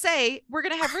say, we're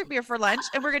going to have root beer for lunch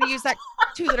and we're going to use that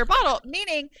 2-liter bottle,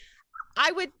 meaning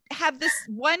I would have this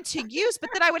one to use, but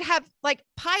then I would have like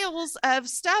piles of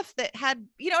stuff that had,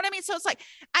 you know what I mean? So it's like,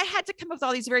 I had to come up with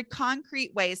all these very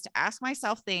concrete ways to ask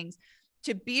myself things,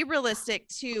 to be realistic,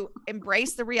 to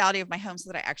embrace the reality of my home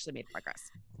so that I actually made progress.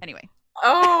 Anyway.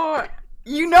 Oh,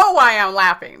 you know why I'm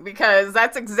laughing, because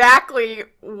that's exactly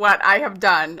what I have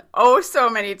done so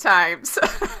many times.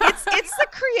 It's the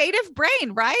creative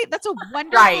brain, right? That's a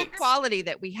wonderful quality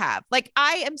that we have. Like,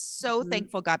 I am so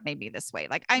thankful God made me this way.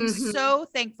 Like, I'm so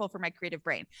thankful for my creative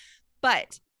brain,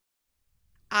 but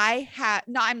that's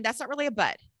not really a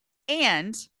but.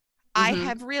 And I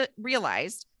have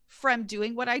realized from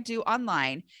doing what I do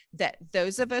online that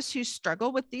those of us who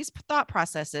struggle with these thought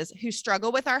processes, who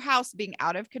struggle with our house being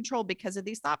out of control because of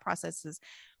these thought processes,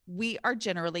 we are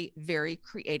generally very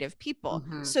creative people.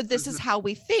 So this is how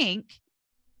we think.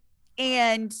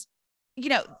 And,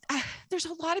 there's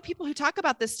a lot of people who talk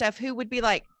about this stuff who would be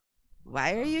like,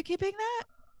 why are you keeping that?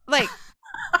 Like,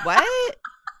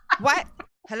 what?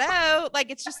 Hello?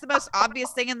 Like, it's just the most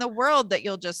obvious thing in the world that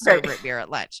you'll just serve root beer at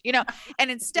lunch,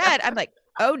 and instead I'm like,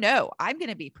 oh no, I'm going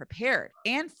to be prepared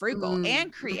and frugal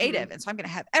and creative. And so I'm going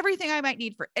to have everything I might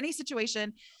need for any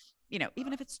situation,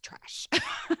 even if it's trash.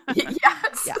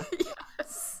 Yes. Yeah.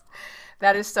 Yes.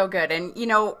 That is so good. And,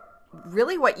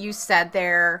 really what you said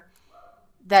there,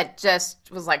 that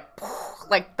just was like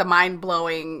the mind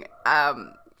blowing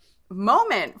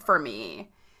moment for me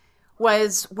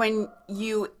was when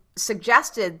you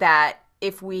suggested that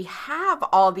if we have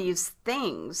all these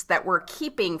things that we're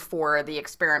keeping for the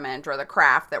experiment or the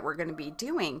craft that we're going to be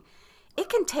doing, it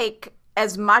can take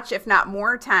as much, if not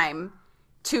more time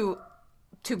to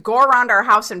go around our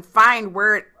house and find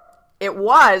where it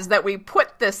was that we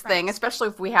put this thing, especially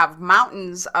if we have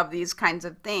mountains of these kinds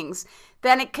of things,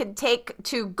 than it could take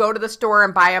to go to the store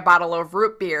and buy a bottle of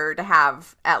root beer to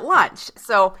have at lunch.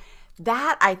 So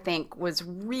that, I think, was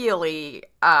really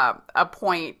a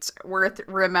point worth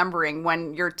remembering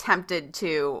when you're tempted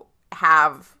to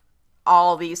have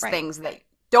all these Right. things that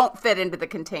don't fit into the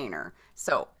container.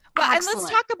 So, Well, and excellent.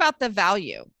 let's talk about the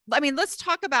value. I mean, let's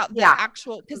talk about the Yeah.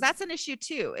 actual, because that's an issue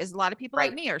too, is a lot of people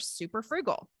like Right. me are super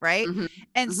frugal, right? Mhm.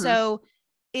 And Mhm. so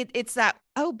it's that,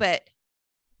 oh, but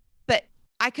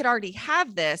I could already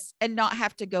have this and not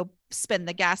have to go spend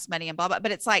the gas money and blah, blah.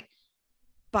 But it's like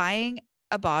buying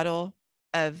a bottle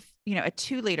of, a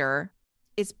 2 liter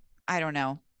is, I don't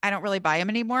know. I don't really buy them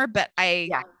anymore, but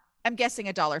Yeah. I'm guessing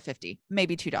 $1.50,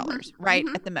 maybe $2, Mhm. right?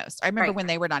 Mhm. At the most. I remember Right. when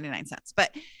they were 99 cents,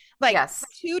 but like Yes.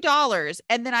 $2.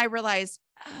 And then I realized,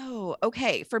 oh,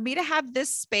 okay, for me to have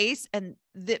this space and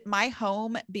that my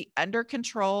home be under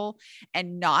control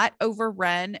and not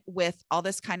overrun with all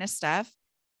this kind of stuff,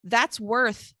 that's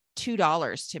worth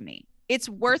 $2 to me. It's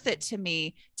worth it to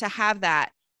me to have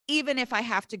that, even if I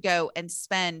have to go and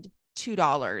spend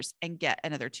 $2 and get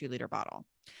another 2 liter bottle.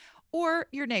 Or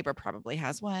your neighbor probably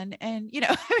has one. And,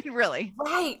 I mean, really.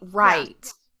 Right. Yeah.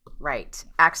 Right. Right.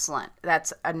 Excellent.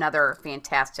 That's another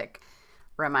fantastic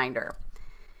reminder.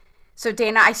 So,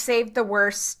 Dana, I saved the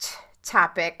worst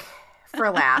topic for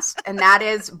last, and that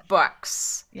is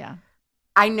books. Yeah.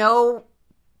 I know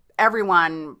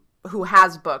everyone who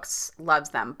has books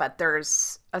loves them, but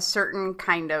there's a certain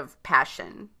kind of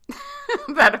passion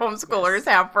that homeschoolers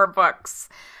have for books.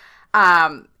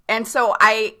 And so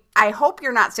I hope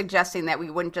you're not suggesting that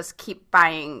we wouldn't just keep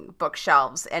buying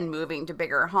bookshelves and moving to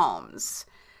bigger homes,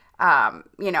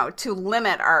 to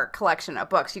limit our collection of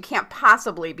books. You can't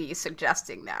possibly be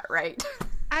suggesting that, right?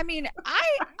 I mean,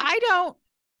 I don't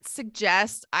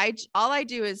suggest. All I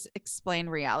do is explain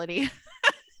reality.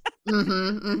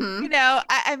 Mm-hmm, mm-hmm.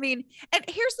 I mean, and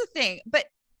here's the thing, but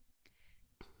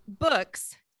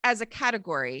books as a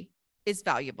category is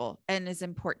valuable and is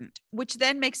important, which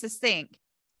then makes us think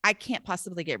I can't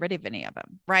possibly get rid of any of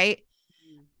them, right?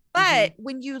 Mm-hmm. But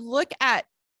when you look at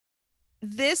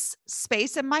this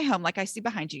space in my home, like I see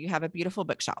behind you, you have a beautiful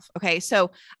bookshelf. Okay. So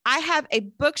I have a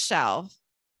bookshelf,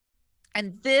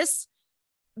 and this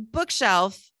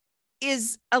bookshelf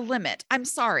is a limit. I'm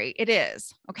sorry, it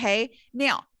is. Okay.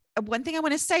 Now, one thing I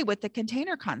want to say with the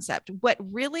container concept, what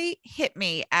really hit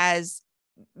me as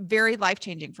very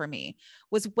life-changing for me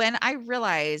was when I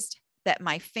realized that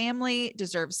my family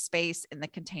deserves space in the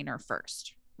container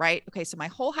first, right? Okay. So my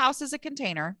whole house is a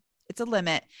container. It's a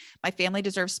limit. My family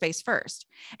deserves space first.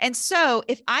 And so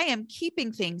if I am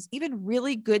keeping things, even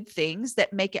really good things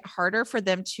that make it harder for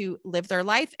them to live their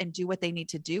life and do what they need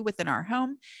to do within our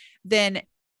home, then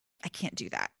I can't do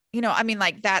that. I mean,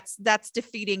 like that's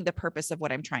defeating the purpose of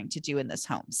what I'm trying to do in this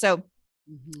home. So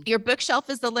your bookshelf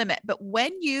is the limit, but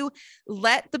when you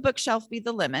let the bookshelf be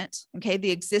the limit, okay,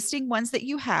 the existing ones that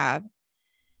you have,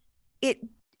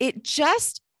 it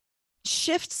just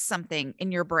shifts something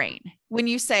in your brain when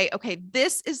you say, okay,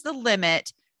 this is the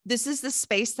limit. This is the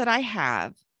space that I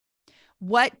have.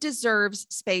 What deserves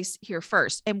space here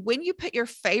first? And when you put your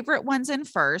favorite ones in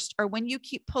first, or when you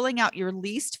keep pulling out your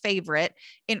least favorite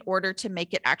in order to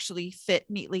make it actually fit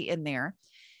neatly in there,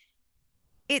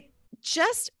 it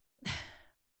just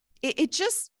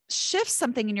shifts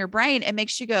something in your brain and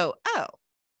makes you go, oh,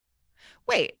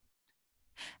 wait,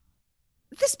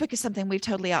 this book is something we've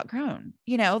totally outgrown,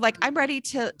 like I'm ready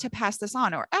to pass this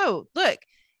on. Or, oh, look,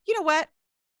 you know what?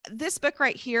 This book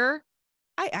right here,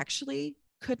 I actually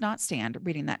could not stand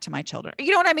reading that to my children.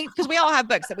 You know what I mean? Because we all have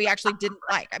books that we actually didn't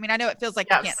like. I mean, I know it feels like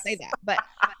you can't say that, but,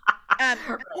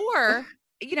 or,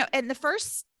 and the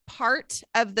first part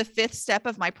of the 5th step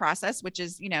of my process, which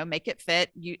is, make it fit,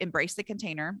 you embrace the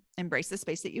container, embrace the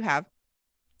space that you have,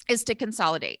 is to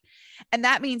consolidate. And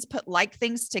that means put like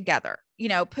things together,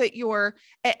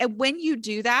 and when you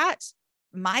do that,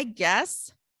 my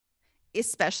guess,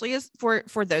 especially as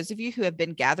for those of you who have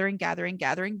been gathering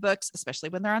books, especially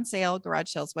when they're on sale, garage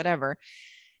sales, whatever,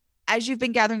 as you've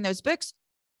been gathering those books,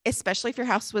 especially if your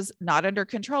house was not under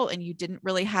control and you didn't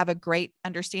really have a great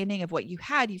understanding of what you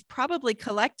had, you've probably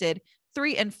collected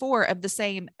 3 and 4 of the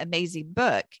same amazing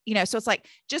book, so it's like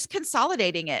just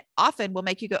consolidating it often will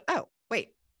make you go, oh, wait,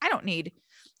 I don't need,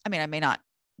 I mean, I may not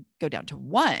go down to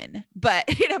 1, but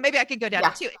maybe I could go down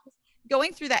to 2.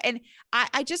 Going through that. And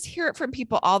I just hear it from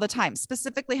people all the time,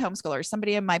 specifically homeschoolers.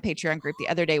 Somebody in my Patreon group the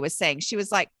other day was saying, she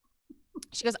goes,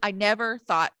 I never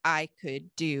thought I could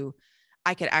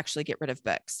actually get rid of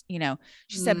books.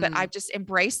 She said, but I've just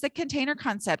embraced the container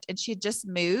concept. And she had just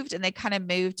moved, and they kind of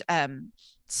moved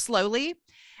slowly.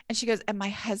 And she goes, and my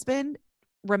husband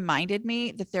reminded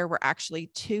me that there were actually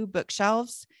 2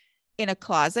 bookshelves in a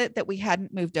closet that we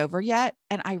hadn't moved over yet.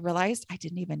 And I realized I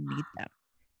didn't even need them.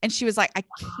 And she was like, I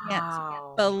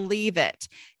can't believe it.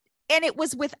 And it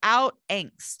was without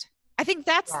angst. I think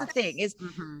that's the thing, is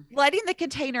letting the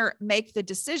container make the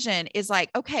decision is like,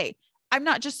 okay, I'm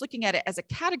not just looking at it as a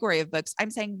category of books. I'm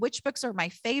saying which books are my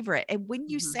favorite. And when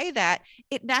you say that,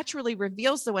 it naturally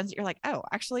reveals the ones that you're like, oh,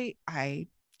 actually, I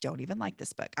don't even like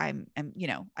this book. I'm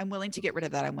willing to get rid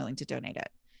of that. I'm willing to donate it.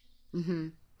 Mm-hmm.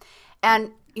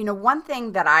 And, one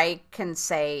thing that I can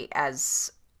say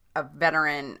as a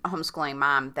veteran homeschooling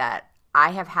mom that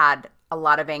I have had a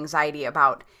lot of anxiety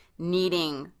about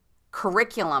needing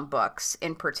curriculum books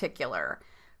in particular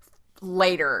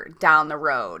later down the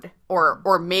road,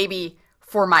 or maybe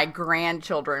for my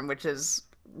grandchildren, which is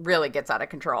really gets out of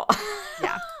control.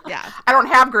 Yeah. Yeah. I don't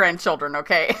have grandchildren.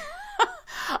 Okay.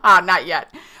 Not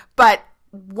yet. But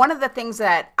one of the things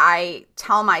that I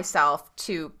tell myself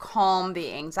to calm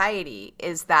the anxiety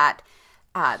is that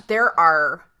there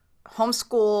are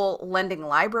homeschool lending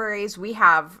libraries. We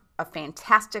have a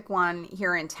fantastic one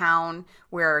here in town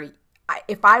where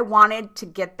if I wanted to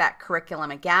get that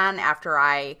curriculum again after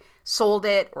I sold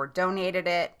it or donated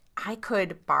it, I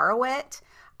could borrow it.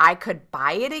 I could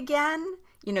buy it again.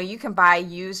 You can buy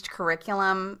used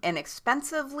curriculum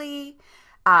inexpensively.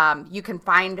 You can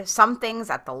find some things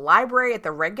at the library, at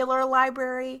the regular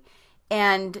library,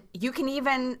 and you can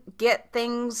even get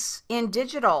things in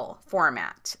digital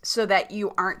format so that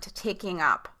you aren't taking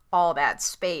up all that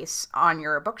space on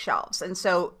your bookshelves. And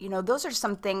so, those are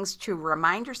some things to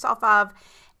remind yourself of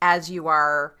as you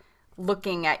are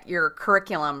looking at your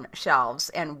curriculum shelves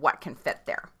and what can fit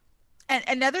there. And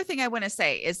another thing I want to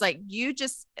say is like, you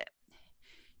just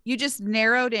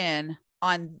narrowed in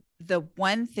on the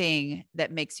one thing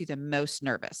that makes you the most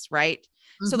nervous, right?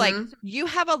 Mm-hmm. So like you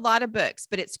have a lot of books,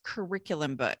 but it's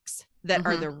curriculum books that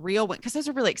are the real one, because those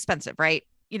are really expensive, right?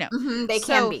 They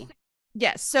can be.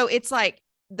 Yes. So it's like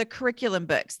the curriculum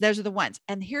books, those are the ones.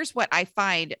 And here's what I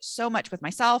find so much with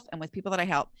myself and with people that I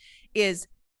help is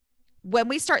when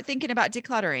we start thinking about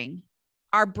decluttering,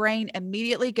 our brain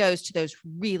immediately goes to those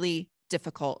really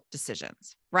difficult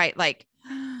decisions, right? Like,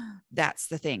 that's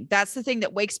the thing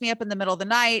that wakes me up in the middle of the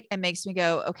night and makes me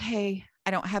go, okay,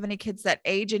 I don't have any kids that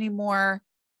age anymore.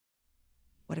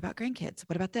 What about grandkids?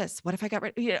 What about this? What if I got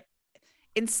rid?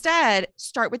 Instead,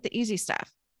 start with the easy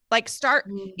stuff. Like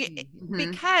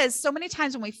because so many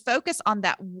times when we focus on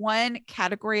that one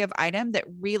category of item that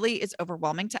really is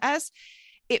overwhelming to us,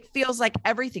 it feels like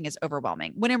everything is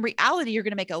overwhelming. When in reality, you're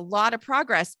going to make a lot of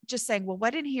progress just saying, well,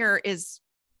 what in here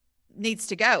needs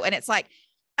to go? And it's like,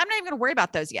 I'm not even going to worry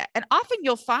about those yet. And often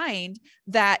you'll find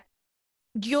that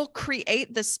you'll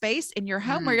create the space in your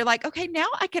home where you're like, okay, now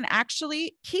I can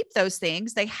actually keep those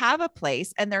things. They have a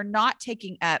place and they're not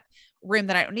taking up room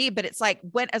that I don't need. But it's like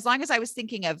as long as I was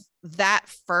thinking of that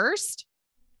first,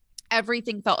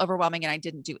 everything felt overwhelming and I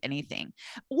didn't do anything.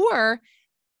 Or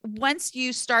once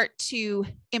you start to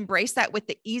embrace that with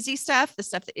the easy stuff, the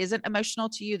stuff that isn't emotional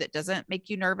to you, that doesn't make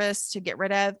you nervous to get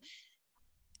rid of,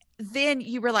 then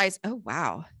you realize, oh,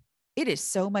 wow, it is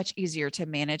so much easier to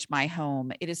manage my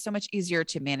home. It is so much easier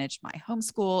to manage my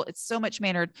homeschool. It's so much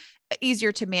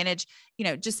easier to manage,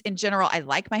 just in general. I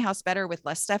like my house better with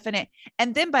less stuff in it.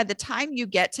 And then by the time you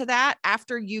get to that,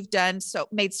 after you've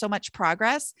made so much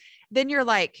progress, then you're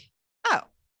like, oh,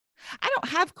 I don't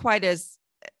have quite as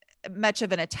much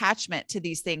of an attachment to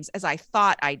these things as I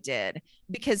thought I did,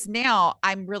 because now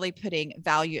I'm really putting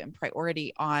value and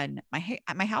priority on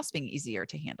my house being easier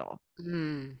to handle.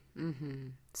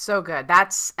 So good.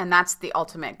 That's the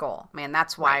ultimate goal, man.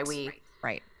 That's why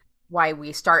why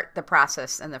we start the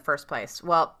process in the first place.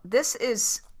 Well, this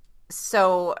is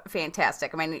so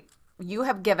fantastic. I mean, you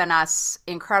have given us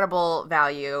incredible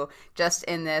value just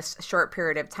in this short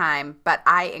period of time, but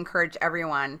I encourage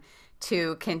everyone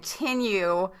to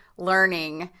continue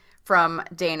learning from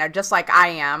Dana, just like I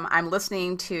am. I'm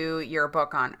listening to your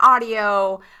book on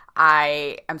audio.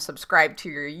 I am subscribed to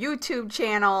your YouTube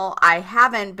channel. I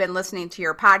haven't been listening to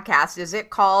your podcast. Is it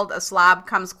called A Slob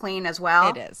Comes Clean as well?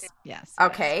 It is. Yes.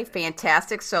 Okay,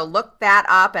 fantastic. So look that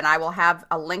up and I will have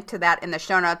a link to that in the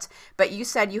show notes. But you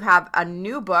said you have a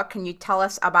new book. Can you tell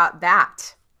us about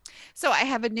that? So I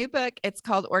have a new book. It's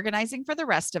called Organizing for the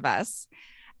Rest of Us.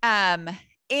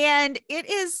 And it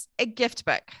is a gift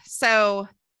book. So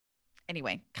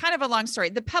anyway, kind of a long story.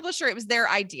 The publisher, it was their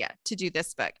idea to do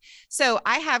this book. So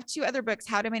I have two other books,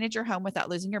 How to Manage Your Home Without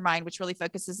Losing Your Mind, which really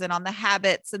focuses in on the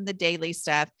habits and the daily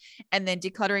stuff. And then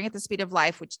Decluttering at the Speed of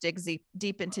Life, which digs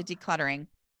deep into decluttering.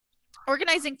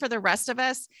 Organizing for the Rest of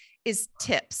Us is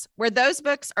tips, where those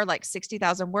books are like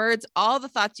 60,000 words, all the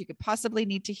thoughts you could possibly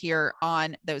need to hear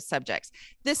on those subjects.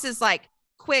 This is like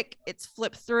quick, it's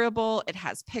flip throughable, it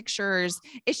has pictures.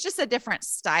 It's just a different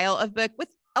style of book with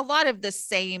a lot of the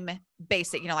same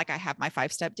basic, like I have my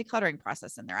 5-step decluttering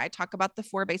process in there. I talk about the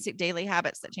 4 basic daily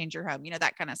habits that change your home,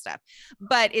 that kind of stuff.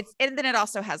 But and then it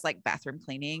also has like bathroom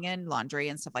cleaning and laundry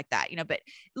and stuff like that, but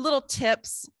little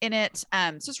tips in it.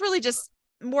 So it's really just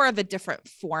more of a different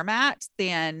format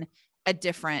than a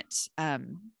different,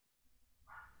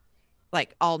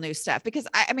 like all new stuff, because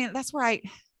I mean, that's where I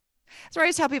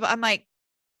tell people, I'm like,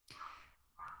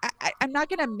 I'm not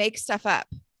going to make stuff up.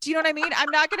 Do you know what I mean?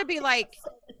 I'm not going to be like,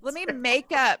 let me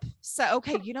make up. So,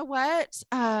 okay, you know what?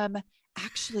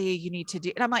 Actually you need to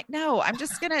do, and I'm like, no, I'm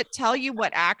just going to tell you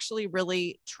what actually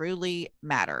really truly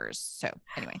matters. So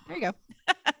anyway, there you go.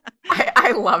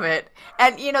 I love it.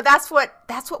 And that's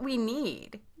what we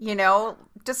need,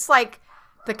 just like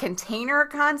the container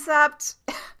concept,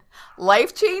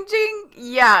 life-changing.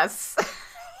 Yes.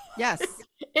 Yes.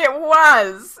 It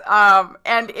was,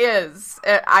 and is.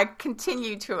 I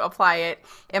continue to apply it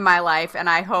in my life, and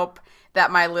I hope that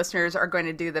my listeners are going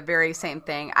to do the very same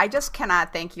thing. I just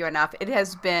cannot thank you enough. It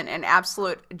has been an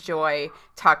absolute joy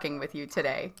talking with you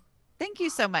today. Thank you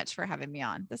so much for having me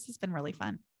on. This has been really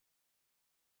fun.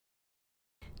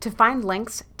 To find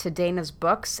links to Dana's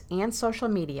books and social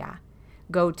media,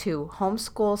 go to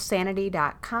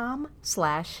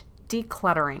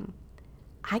homeschoolsanity.com/decluttering.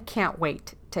 I can't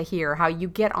wait to hear how you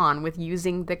get on with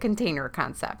using the container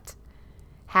concept.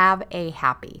 Have a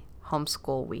happy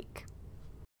homeschool week.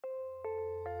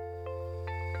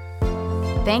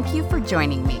 Thank you for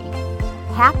joining me.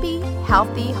 Happy,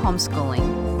 healthy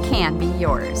homeschooling can be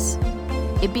yours.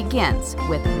 It begins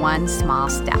with one small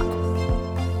step.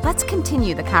 Let's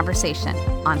continue the conversation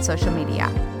on social media.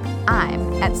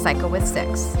 I'm at Psycho with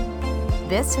 6.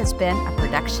 This has been a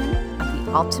production of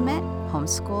the Ultimate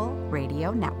Homeschool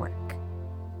Radio Network.